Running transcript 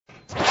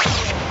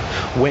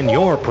When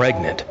you're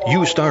pregnant,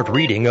 you start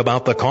reading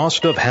about the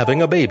cost of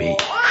having a baby.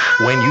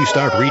 When you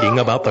start reading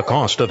about the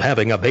cost of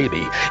having a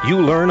baby,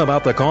 you learn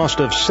about the cost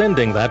of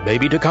sending that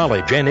baby to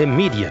college and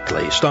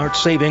immediately start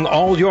saving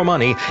all your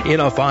money in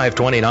a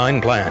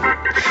 529 plan.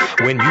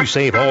 When you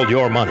save all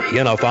your money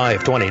in a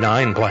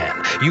 529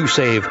 plan, you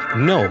save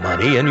no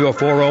money in your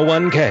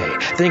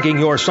 401k, thinking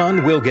your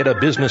son will get a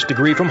business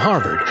degree from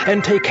Harvard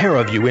and take care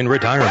of you in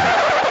retirement.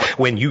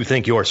 When you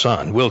think your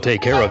son will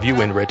take care of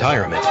you in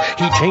retirement,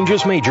 he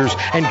changes majors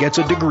and gets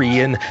a degree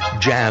in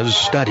jazz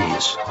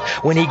studies.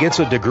 When he gets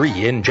a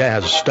degree in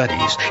jazz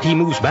studies, he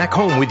moves back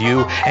home with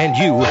you and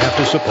you have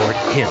to support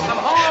him.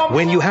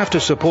 When you have to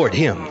support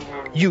him,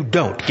 you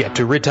don't get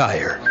to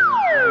retire.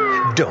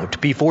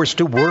 Don't be forced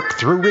to work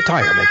through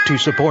retirement to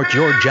support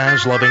your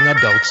jazz-loving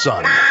adult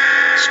son.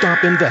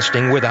 Stop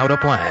investing without a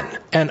plan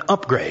and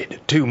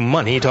upgrade to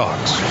Money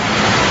Talks.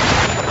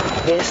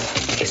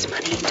 This is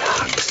Money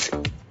Talks.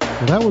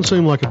 That one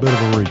seemed like a bit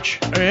of a reach.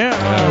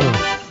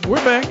 Yeah, we're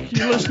back.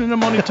 You're listening to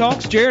Money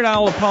Talks. Jared,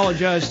 I'll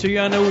apologize to you.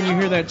 I know when you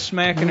hear that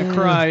smack and a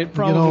cry, it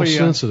probably get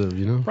all sensitive,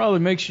 you know. Probably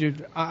makes you.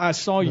 I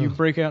saw you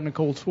break out in a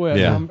cold sweat.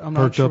 Yeah. I'm not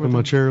perked sure up in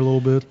my chair a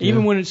little bit.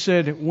 Even when it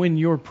said when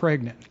you're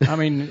pregnant, I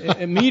mean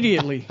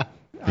immediately.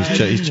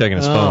 He's checking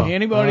his phone.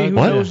 Anybody who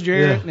What? knows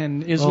Jarrett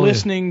and is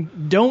listening,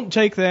 don't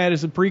take that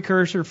as a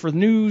precursor for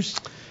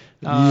news.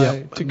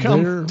 To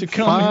come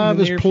 5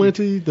 is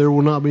plenty. There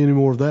will not be any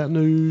more of that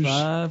news.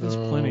 5 is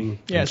plenty.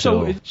 Yeah.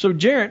 So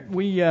Jarrett,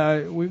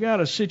 we've got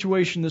a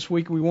situation this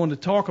week we wanted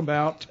to talk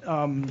about.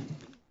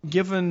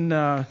 Given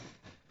time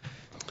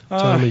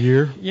of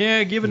year.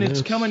 Yeah, given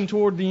it's coming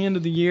toward the end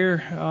of the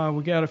year,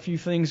 we got a few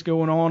things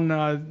going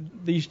on.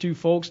 These two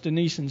folks,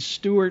 Denise and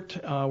Stuart,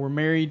 were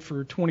married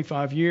for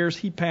 25 years.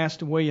 He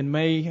passed away in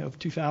May of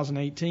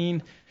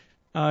 2018.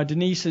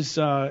 Denise is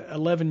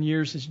 11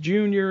 years his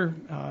junior.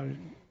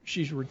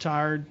 She's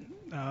retired,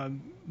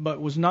 but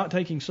was not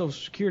taking Social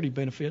Security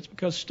benefits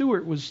because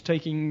Stuart was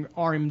taking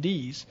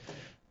RMDs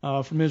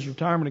from his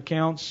retirement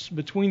accounts.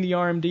 Between the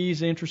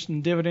RMDs, interest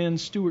and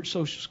dividends, Stuart's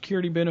Social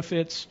Security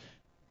benefits,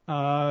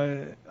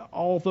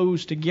 all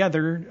those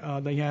together,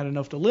 they had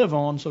enough to live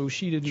on, so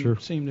she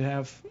didn't seem to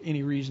have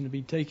any reason to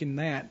be taking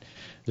that.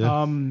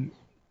 Yeah.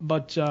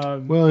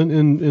 Well,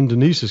 in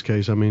Denise's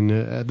case, I mean,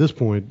 at this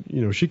point,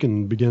 you know, she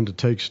can begin to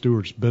take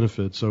Stuart's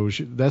benefits, so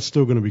that's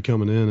still going to be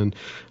coming in. And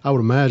I would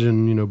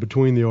imagine, you know,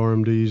 between the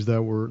RMDs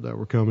that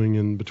were coming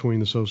and between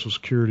the Social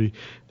Security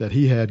that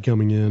he had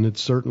coming in,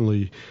 it's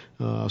certainly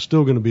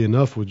still going to be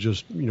enough with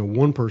just, you know,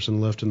 one person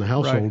left in the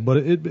household. Right. But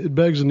it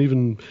begs an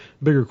even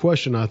bigger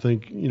question, I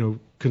think, you know,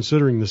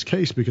 considering this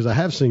case, because I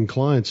have seen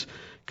clients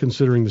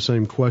considering the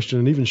same question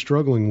and even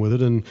struggling with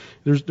it, and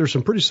there's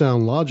some pretty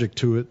sound logic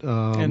to it.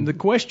 And the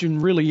question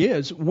really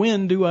is,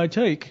 when do I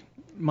take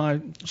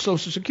my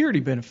Social Security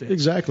benefits?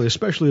 Exactly,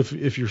 especially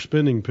if your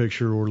spending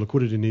picture or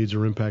liquidity needs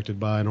are impacted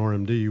by an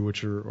RMD,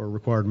 which are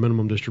required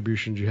minimum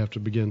distributions you have to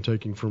begin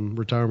taking from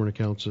retirement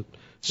accounts at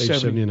age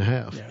 70 and a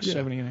half. Yeah,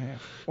 70 and a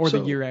half. Or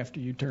the year after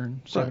you turn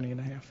 70 and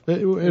a half.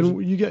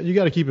 And you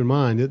got to keep in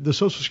mind that the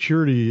Social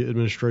Security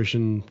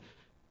Administration,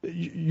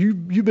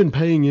 you've been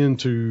paying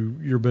into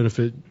your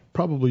benefit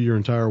probably your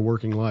entire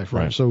working life,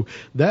 right? So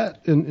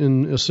that,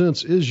 in a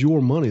sense, is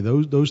your money.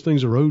 Those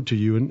things are owed to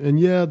you. And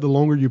yeah, the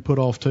longer you put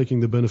off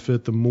taking the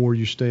benefit, the more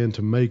you stand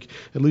to make,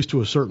 at least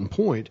to a certain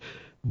point.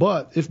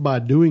 But if by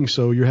doing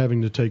so you're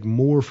having to take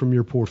more from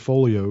your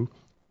portfolio,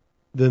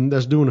 then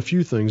that's doing a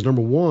few things.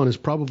 Number one is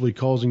probably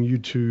causing you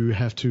to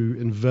have to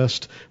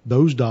invest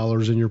those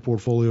dollars in your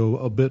portfolio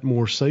a bit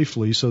more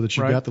safely so that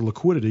you've got the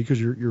liquidity, because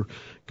you're going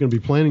to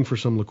be planning for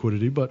some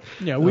liquidity. But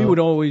yeah, we would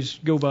always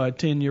go by a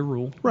 10-year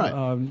rule. Right.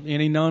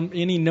 Any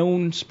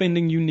known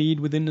spending you need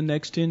within the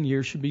next 10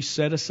 years should be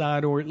set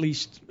aside, or at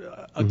least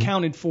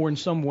accounted for in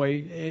some way.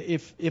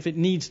 If it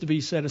needs to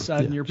be set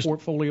aside in your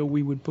portfolio,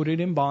 we would put it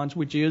in bonds,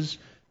 which is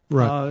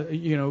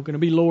going to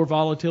be lower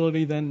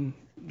volatility than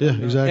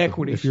exactly.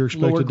 Equities, if you're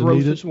expected to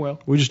need it, as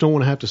well. We just don't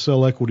want to have to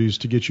sell equities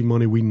to get you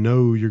money we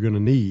know you're going to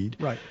need.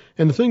 Right.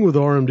 And the thing with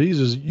RMDs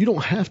is you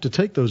don't have to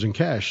take those in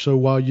cash. So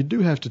while you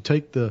do have to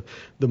take the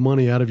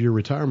money out of your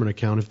retirement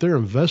account, if they're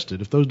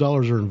invested, if those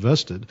dollars are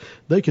invested,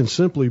 they can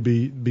simply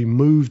be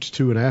moved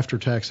to an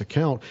after-tax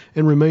account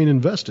and remain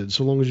invested,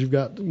 so long as you've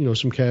got, you know,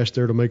 some cash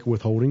there to make a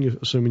withholding,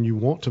 assuming you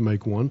want to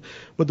make one.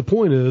 But the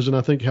point is, and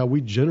I think how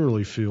we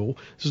generally feel,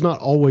 this is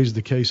not always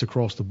the case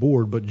across the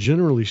board, but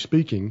generally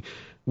speaking,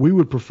 we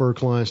would prefer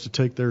clients to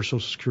take their Social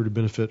Security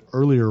benefit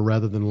earlier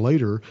rather than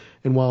later.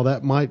 And while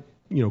that might,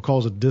 you know,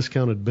 cause a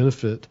discounted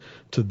benefit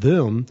to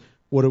them,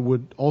 what it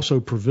would also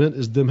prevent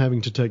is them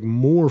having to take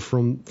more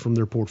from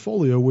their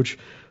portfolio, which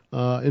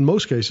in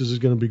most cases is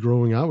going to be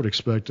growing, I would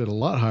expect, at a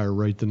lot higher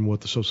rate than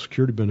what the Social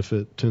Security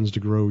benefit tends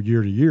to grow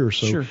year to year.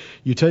 So sure.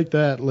 You take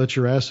that, let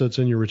your assets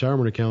in your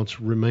retirement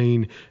accounts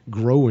remain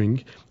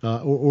growing,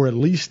 or at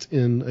least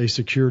in a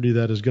security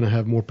that is going to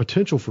have more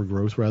potential for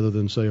growth rather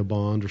than, say, a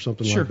bond or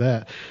something sure. like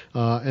that.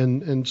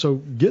 And so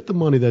get the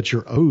money that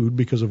you're owed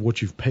because of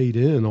what you've paid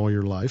in all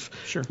your life.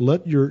 Sure.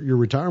 Let your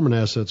retirement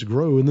assets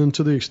grow, and then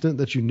to the extent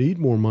that you need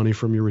more money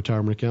from your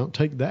retirement account,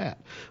 take that.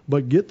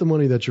 But get the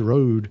money that you're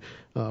owed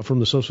from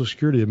the Social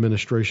Security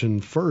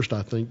Administration first,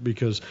 I think,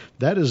 because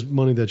that is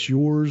money that's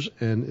yours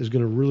and is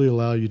going to really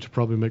allow you to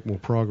probably make more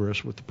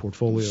progress with the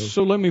portfolio.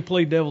 So let me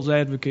play devil's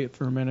advocate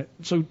for a minute.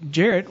 So,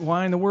 Jarrett,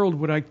 why in the world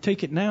would I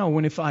take it now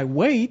when if I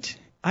wait,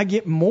 I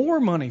get more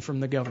money from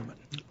the government?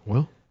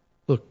 Well,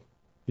 look,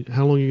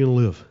 how long are you going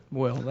to live?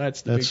 Well,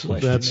 that's the big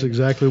question. That's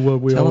exactly what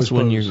we always tell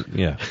us when pose.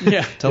 Yeah.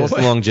 Yeah. Tell us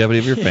the longevity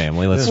of your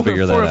family. Let's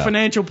figure that out. For a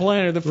financial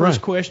planner, the first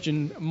Right.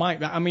 question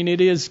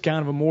it is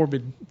kind of a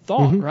morbid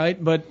thought, right?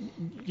 But,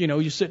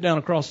 you sit down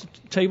across the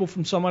table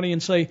from somebody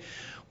and say,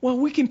 well,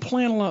 we can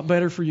plan a lot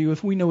better for you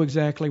if we know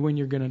exactly when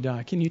you're going to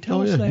die. Can you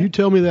tell us that? You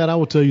tell me that, I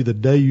will tell you the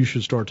day you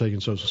should start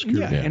taking Social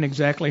Security. Yeah, and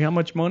exactly how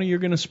much money you're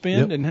going to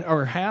spend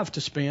or have to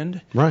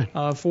spend Right.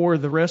 For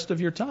the rest of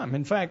your time.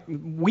 In fact,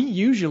 we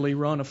usually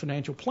run a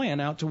financial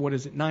plan out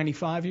to,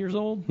 95 years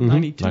old?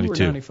 92 or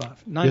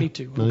 95?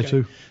 92. Yeah, okay.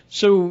 92.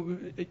 So,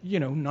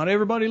 not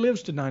everybody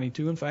lives to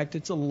 92. In fact,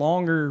 it's a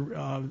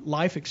longer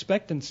life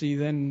expectancy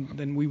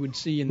than we would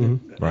see in the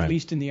Right. at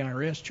least in the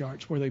IRS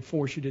charts where they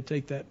force you to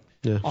take that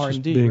Yeah, it's R&D.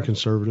 just being right?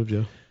 conservative,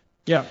 yeah.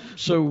 Yeah.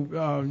 So,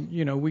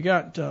 we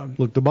got.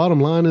 Look, the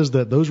bottom line is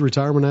that those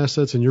retirement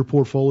assets in your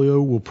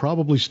portfolio will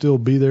probably still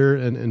be there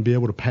and be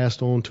able to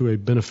pass on to a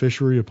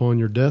beneficiary upon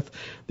your death.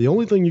 The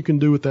only thing you can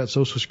do with that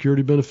Social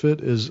Security benefit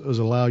is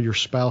allow your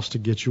spouse to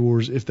get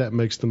yours if that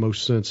makes the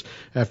most sense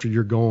after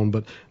you're gone.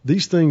 But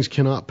these things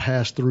cannot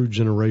pass through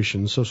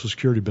generations, Social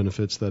Security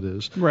benefits, that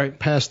is. Right.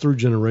 Pass through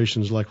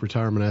generations like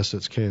retirement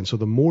assets can. So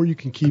the more you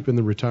can keep in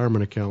the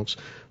retirement accounts,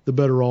 the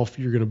better off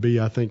you're going to be,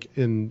 I think,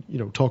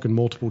 in talking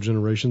multiple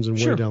generations and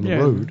way down the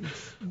road.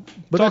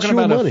 But talking that's your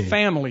about money. A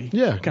family.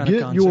 Yeah, kind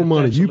get of your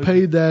money. Absolutely. You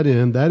paid that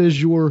in. That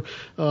is your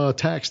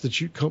tax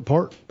that you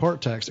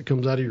part tax that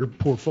comes out of your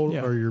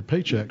portfolio or your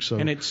paycheck. So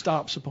and it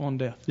stops upon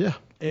death. Yeah.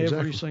 Every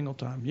Exactly. single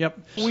time. Yep.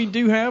 We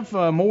do have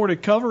more to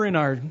cover in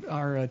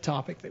our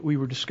topic that we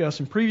were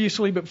discussing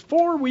previously. But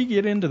before we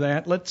get into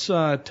that, let's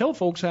tell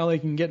folks how they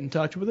can get in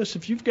touch with us.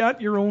 If you've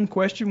got your own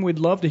question, we'd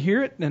love to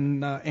hear it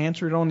and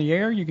answer it on the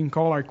air. You can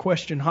call our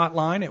question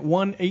hotline at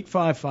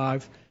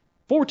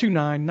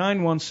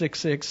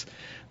 1-855-429-9166.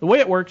 The way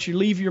it works, you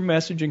leave your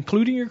message,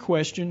 including your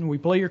question. We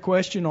play your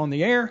question on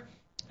the air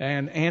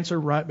and answer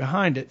right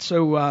behind it.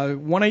 So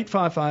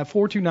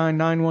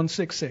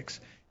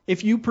 1-855-429-9166.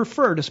 If you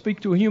prefer to speak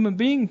to a human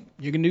being,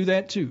 you can do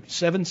that too.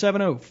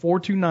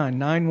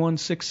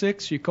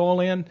 770-429-9166. You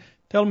call in,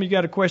 tell them you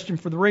got a question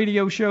for the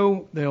radio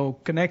show. They'll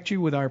connect you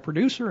with our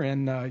producer,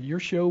 and your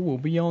show will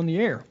be on the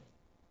air.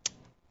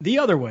 The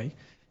other way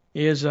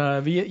is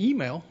via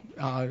email.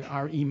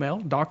 Our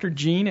email,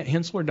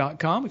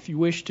 drgene@hensler.com. If you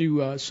wish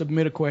to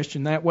submit a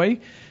question that way,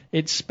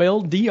 it's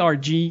spelled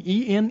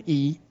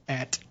DRGENE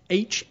at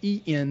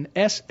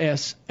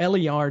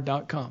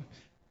HENSSLER.com.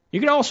 You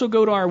can also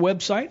go to our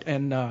website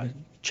and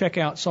check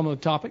out some of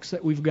the topics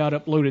that we've got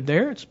uploaded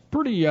there. It's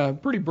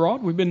pretty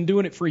broad. We've been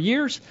doing it for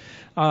years.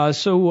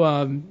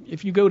 So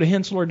if you go to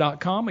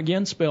Hensler.com,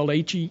 again spelled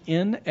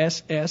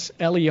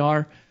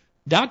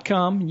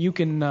HENSSLER.com, you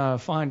can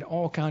find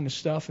all kind of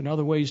stuff and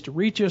other ways to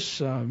reach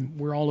us.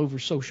 We're all over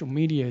social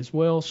media as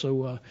well.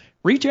 So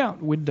reach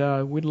out. We'd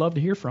love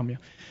to hear from you.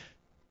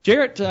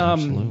 Jarrett,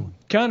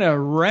 kind of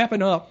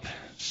wrapping up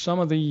some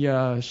of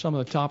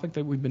the topic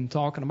that we've been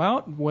talking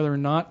about, whether or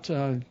not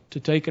to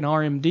take an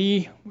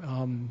RMD,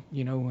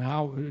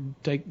 how to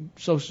take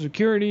Social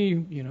Security,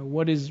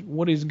 what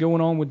is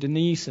going on with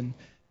Denise and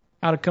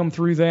how to come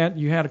through that.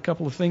 You had a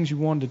couple of things you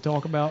wanted to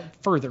talk about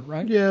further,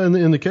 right? Yeah,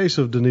 in the case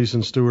of Denise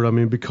and Stuart, I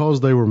mean, because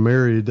they were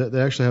married,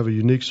 they actually have a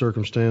unique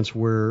circumstance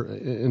where,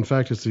 in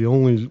fact, it's the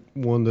only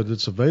one that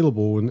it's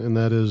available, and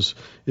that is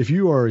if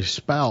you are a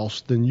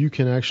spouse, then you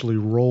can actually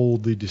roll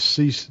the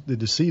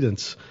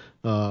decedent's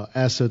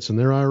assets in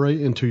their IRA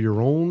into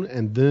your own,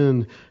 and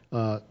then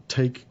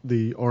take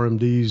the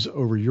RMDs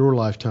over your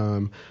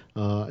lifetime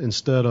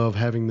instead of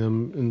having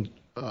them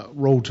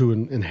roll to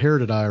an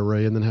inherited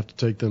IRA and then have to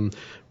take them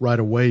right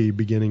away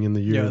beginning in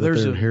the year that they're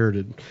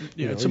inherited.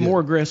 Yeah, it's a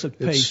more aggressive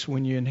pace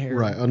when you inherit.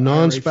 Right. A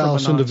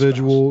non-spouse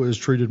individual is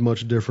treated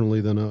much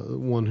differently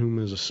than one whom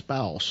is a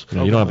spouse. You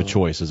don't have a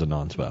choice as a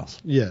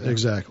non-spouse. Yeah,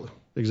 exactly.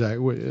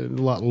 Exactly. A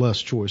lot less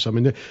choice. I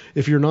mean,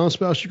 if you're a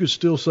non-spouse, you could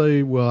still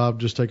say, well, I'll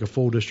just take a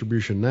full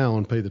distribution now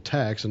and pay the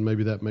tax, and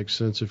maybe that makes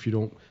sense if you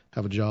don't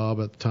have a job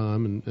at the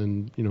time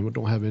and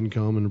don't have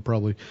income and are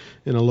probably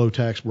in a low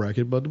tax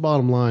bracket. But the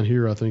bottom line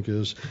here, I think,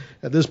 is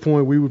at this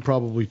point we would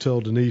probably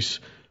tell Denise,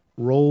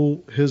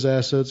 roll his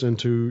assets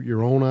into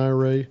your own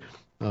IRA.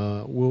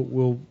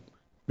 We'll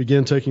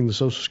begin taking the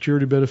Social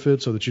Security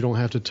benefit so that you don't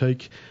have to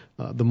take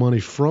the money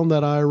from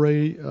that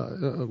IRA,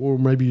 or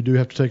maybe you do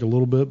have to take a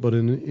little bit, but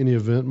in any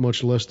event,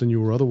 much less than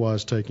you were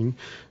otherwise taking.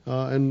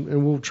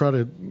 And we'll try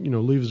to,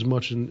 leave as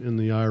much in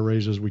the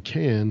IRAs as we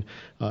can,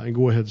 and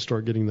go ahead and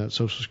start getting that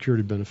Social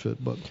Security benefit.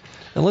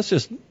 And let's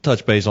just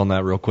touch base on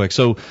that real quick.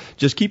 So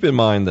just keep in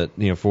mind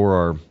that, for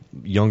our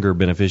younger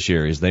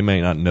beneficiaries, they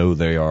may not know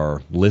they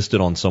are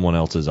listed on someone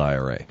else's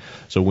IRA.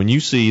 So when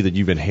you see that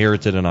you've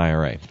inherited an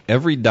IRA,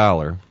 every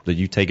dollar that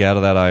you take out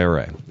of that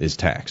IRA is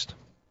taxed.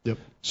 Yep.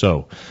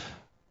 So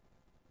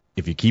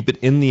if you keep it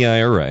in the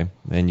IRA,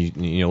 and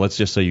you let's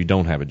just say you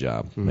don't have a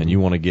job, and you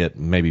want to get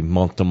maybe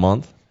month to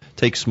month,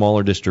 take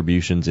smaller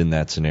distributions in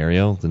that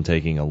scenario than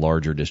taking a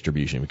larger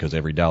distribution, because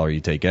every dollar you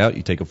take out,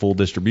 you take a full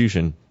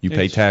distribution, you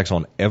pay tax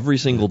on every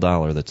single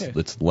dollar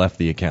that's left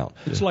the account.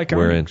 It's like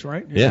earnings,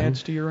 right? It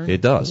adds to your earnings.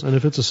 It does. And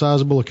if it's a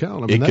sizable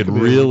account, it could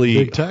really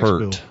big tax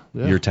hurt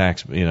your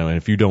tax. And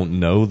if you don't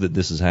know that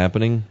this is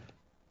happening,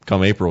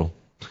 come April,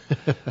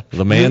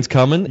 the man's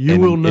coming. You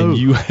will know. And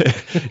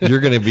you're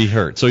going to be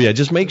hurt. So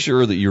just make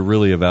sure that you're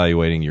really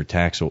evaluating your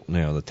tax,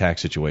 the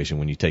tax situation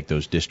when you take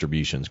those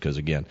distributions. Because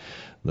again,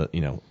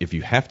 if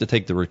you have to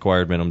take the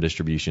required minimum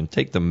distribution,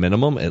 take the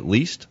minimum at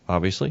least,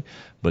 obviously,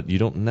 but you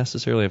don't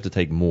necessarily have to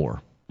take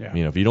more.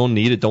 Yeah. If you don't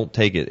need it, don't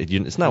take it.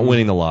 It's not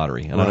winning the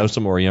lottery. And I know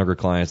some of our younger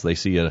clients, they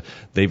see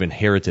they've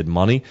inherited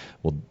money.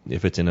 Well,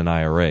 if it's in an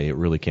IRA, it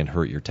really can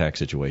hurt your tax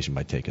situation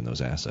by taking those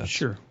assets.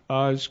 Sure.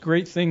 It's a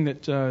great thing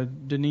that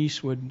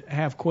Denise would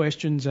have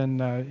questions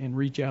and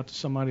reach out to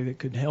somebody that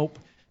could help.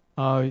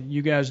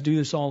 You guys do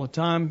this all the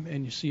time,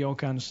 and you see all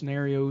kinds of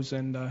scenarios,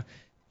 and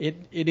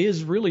it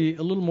is really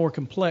a little more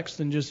complex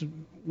than just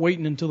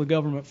waiting until the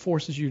government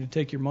forces you to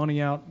take your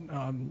money out,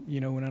 in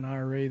an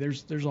IRA.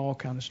 There's all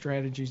kinds of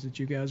strategies that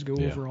you guys go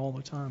over all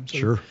the time. So,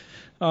 sure.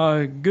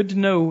 Good to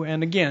know.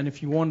 And again,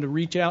 if you wanted to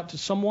reach out to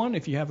someone,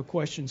 if you have a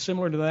question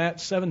similar to that,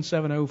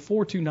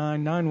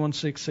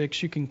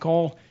 770-429-9166, you can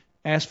call,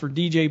 ask for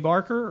DJ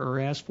Barker or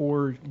ask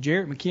for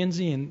Jarrett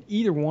McKenzie, and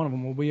either one of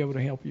them will be able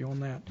to help you on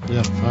that.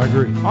 Yeah, I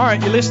agree. All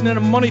right, you're listening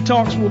to Money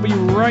Talks. We'll be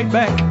right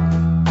back.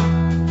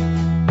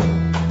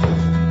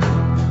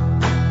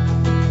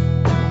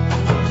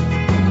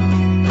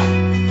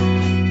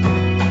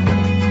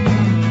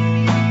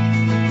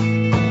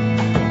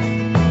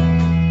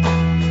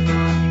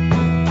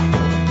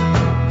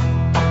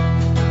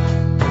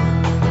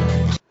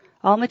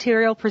 All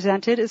material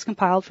presented is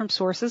compiled from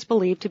sources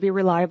believed to be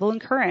reliable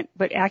and current,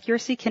 but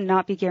accuracy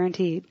cannot be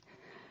guaranteed.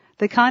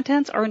 The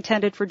contents are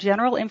intended for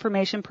general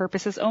information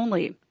purposes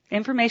only.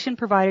 Information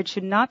provided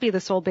should not be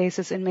the sole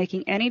basis in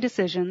making any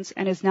decisions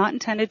and is not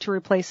intended to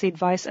replace the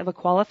advice of a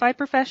qualified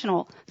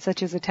professional,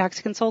 such as a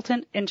tax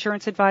consultant,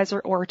 insurance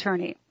advisor, or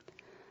attorney.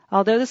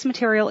 Although this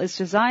material is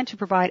designed to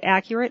provide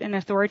accurate and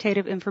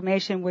authoritative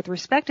information with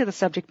respect to the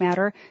subject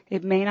matter,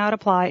 it may not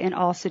apply in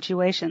all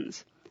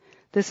situations.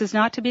 This is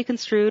not to be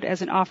construed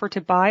as an offer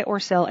to buy or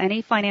sell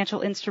any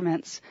financial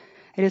instruments.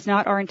 It is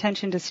not our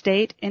intention to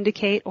state,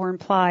 indicate, or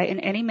imply in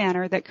any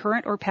manner that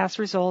current or past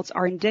results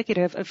are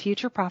indicative of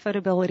future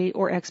profitability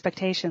or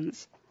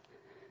expectations.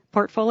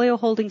 Portfolio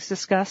holdings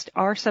discussed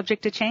are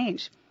subject to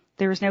change.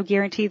 There is no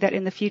guarantee that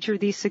in the future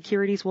these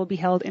securities will be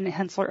held in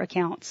Henssler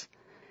accounts.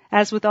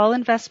 As with all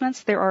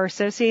investments, there are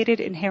associated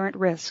inherent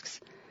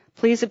risks.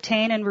 Please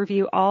obtain and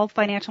review all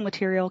financial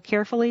material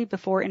carefully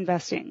before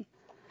investing.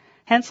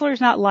 Henssler is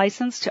not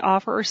licensed to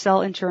offer or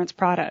sell insurance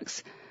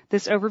products.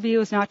 This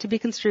overview is not to be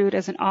construed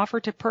as an offer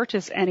to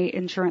purchase any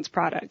insurance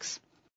products.